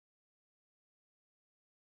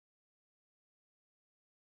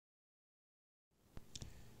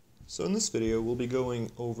So in this video, we'll be going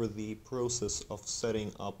over the process of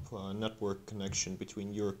setting up a network connection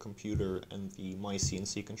between your computer and the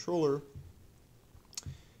myCNC controller.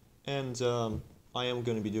 And I am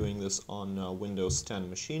going to be doing this on a Windows 10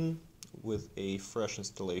 machine with a fresh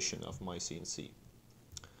installation of myCNC.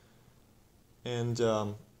 And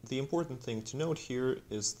the important thing to note here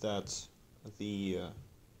is that the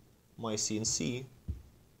myCNC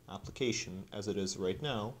application, as it is right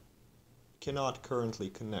now, cannot currently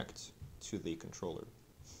connect to the controller.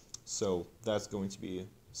 So that's going to be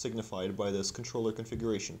signified by this controller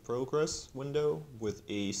configuration progress window with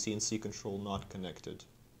a CNC control not connected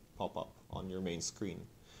pop up on your main screen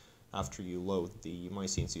after you load the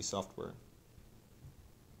myCNC software.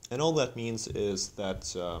 And all that means is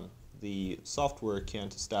that the software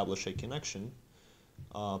can't establish a connection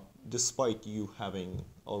despite you having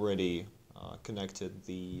already connected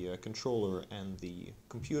the controller and the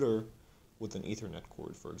computer with an Ethernet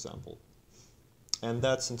cord, for example. And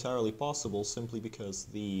that's entirely possible simply because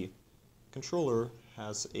the controller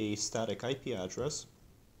has a static IP address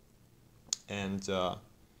and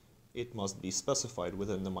it must be specified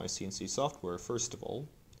within the myCNC software, first of all.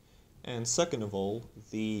 And second of all,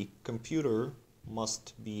 the computer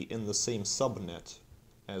must be in the same subnet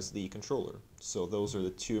as the controller. So those are the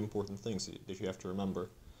two important things that you have to remember.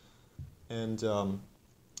 And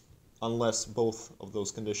unless both of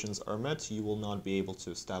those conditions are met, you will not be able to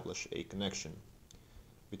establish a connection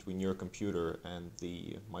between your computer and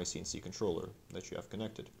the myCNC controller that you have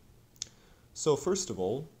connected. So first of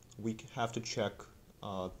all, we have to check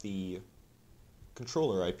the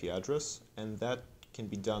controller IP address, and that can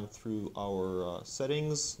be done through our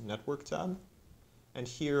Settings Network tab. And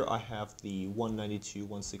here I have the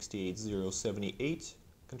 192.168.0.78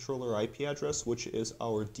 controller IP address, which is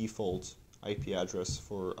our default IP address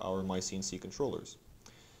for our myCNC controllers.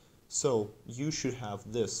 So you should have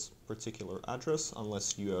this particular address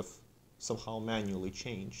unless you have somehow manually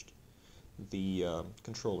changed the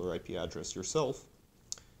controller IP address yourself.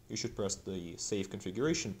 You should press the Save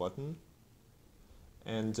Configuration button.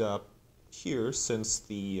 And here, since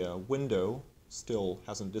the window still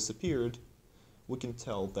hasn't disappeared, we can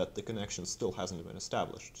tell that the connection still hasn't been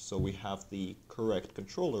established. So we have the correct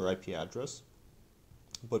controller IP address,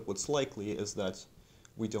 but what's likely is that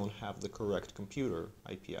we don't have the correct computer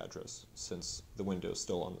IP address since the window is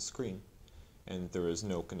still on the screen and there is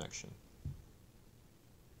no connection.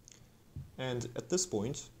 And at this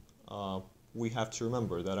point, we have to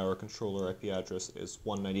remember that our controller IP address is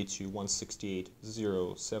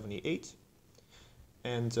 192.168.0.78,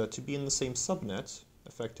 and to be in the same subnet,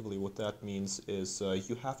 effectively what that means is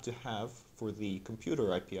you have to have, for the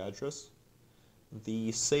computer IP address,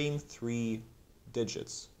 the same 3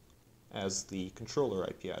 digits as the controller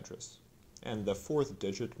IP address, and the 4th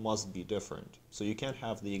digit must be different. So you can't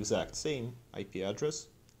have the exact same IP address,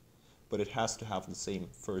 but it has to have the same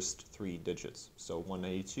first 3 digits, so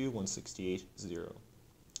 192.168.0.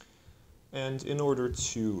 And in order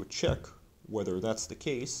to check whether that's the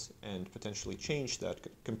case and potentially change that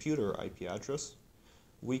computer IP address,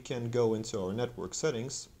 we can go into our network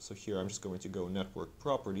settings. So here I'm just going to go network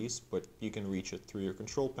properties, but you can reach it through your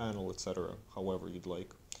control panel, etc., however you'd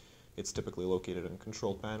like. It's typically located in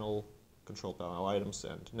control panel items,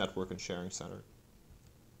 and network and sharing center.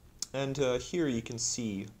 And here you can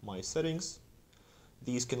see my settings.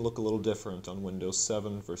 These can look a little different on Windows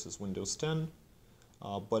 7 versus Windows 10.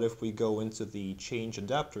 But if we go into the Change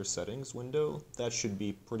Adapter Settings window, that should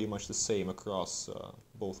be pretty much the same across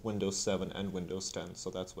both Windows 7 and Windows 10,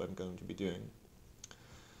 so that's what I'm going to be doing.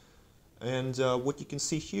 And what you can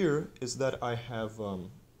see here is that I have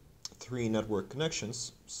 3 network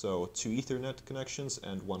connections, so 2 Ethernet connections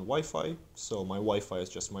and 1 Wi-Fi. So my Wi-Fi is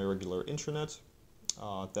just my regular internet.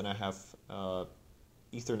 Then I have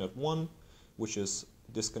Ethernet 1, which is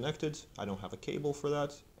disconnected. I don't have a cable for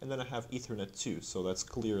that. And then I have Ethernet 2, so that's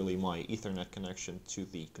clearly my Ethernet connection to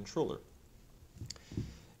the controller.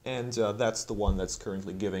 And that's the one that's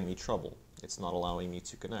currently giving me trouble. It's not allowing me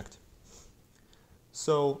to connect.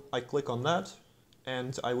 So I click on that,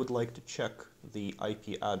 and I would like to check the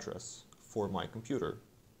IP address for my computer.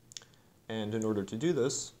 And in order to do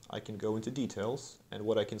this, I can go into details, and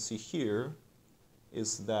what I can see here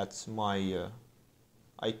is that my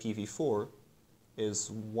IPv4 is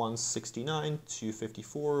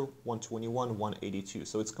 169.254.121.182.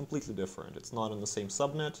 So it's completely different. It's not in the same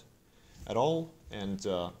subnet at all, and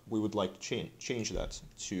we would like to change that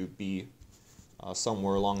to be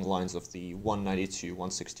somewhere along the lines of the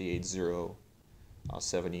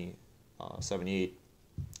 192.168.0.78.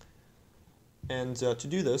 And to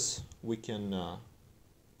do this, we can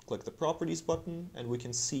click the Properties button, and we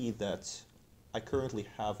can see that I currently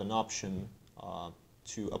have an option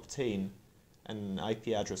to obtain an IP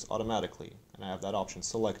address automatically, and I have that option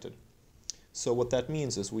selected. So what that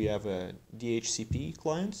means is we have a DHCP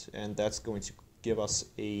client, and that's going to give us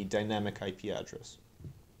a dynamic IP address.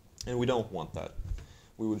 And we don't want that.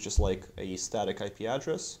 We would just like a static IP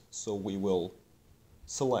address, so we will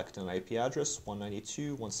select an IP address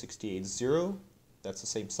 192.168.0, that's the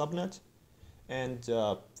same subnet, and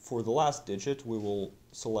for the last digit we will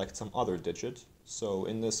select some other digit. So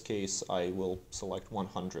in this case I will select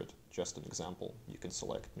 100, just an example. You can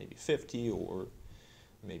select maybe 50 or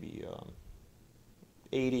maybe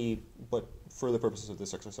 80, but for the purposes of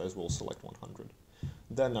this exercise we'll select 100.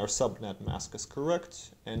 Then our subnet mask is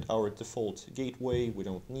correct, and our default gateway, we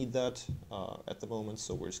don't need that at the moment,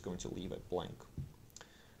 so we're just going to leave it blank.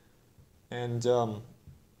 And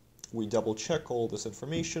we double check all this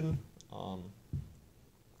information.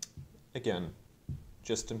 Again,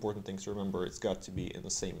 just important things to remember: it's got to be in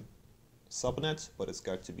the same subnet, but it's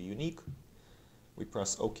got to be unique. We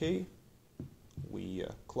press OK. We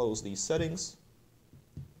close these settings.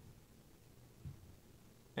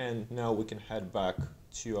 And now we can head back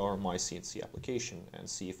to our myCNC application and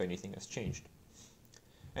see if anything has changed.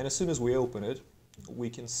 And as soon as we open it, we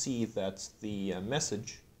can see that the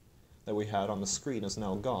message that we had on the screen is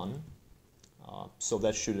now gone. So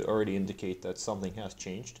that should already indicate that something has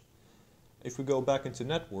changed. If we go back into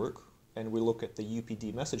network and we look at the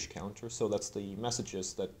UPD message counter, so that's the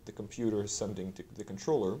messages that the computer is sending to the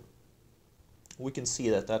controller, we can see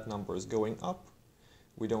that that number is going up.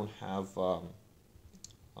 We don't have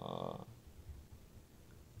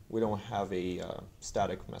a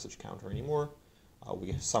static message counter anymore.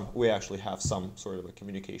 We actually have some sort of a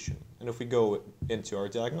communication. And if we go into our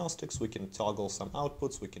diagnostics, we can toggle some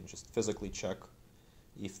outputs. We can just physically check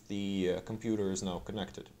if the computer is now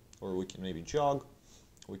connected. Or we can maybe jog.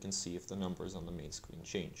 We can see if the numbers on the main screen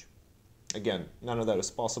change. Again, none of that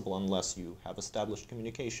is possible unless you have established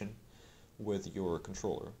communication with your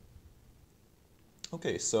controller.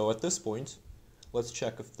 Okay, so at this point, let's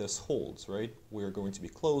check if this holds, right? We're going to be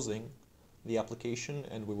closing the application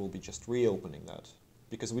and we will be just reopening that,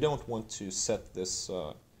 because we don't want to set this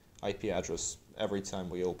IP address every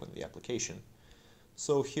time we open the application.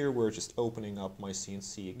 So here we're just opening up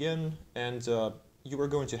myCNC again, and you are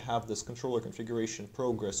going to have this controller configuration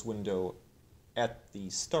progress window at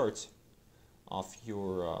the start of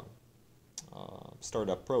your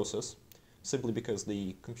startup process, simply because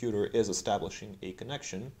the computer is establishing a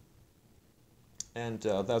connection. And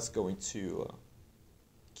that's going to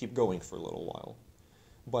keep going for a little while.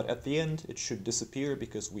 But at the end, it should disappear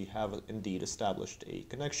because we have indeed established a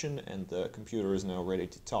connection and the computer is now ready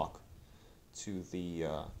to talk to the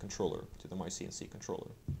controller, to the myCNC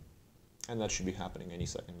controller. And that should be happening any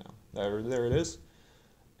second now. There it is.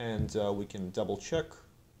 And we can double check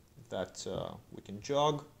that we can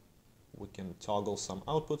jog, we can toggle some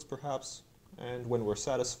outputs perhaps, and when we're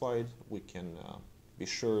satisfied, we can be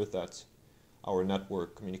sure that our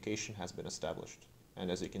network communication has been established. And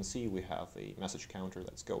as you can see, we have a message counter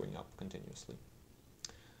that's going up continuously.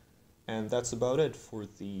 And that's about it for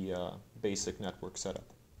the basic network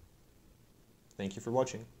setup. Thank you for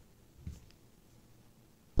watching.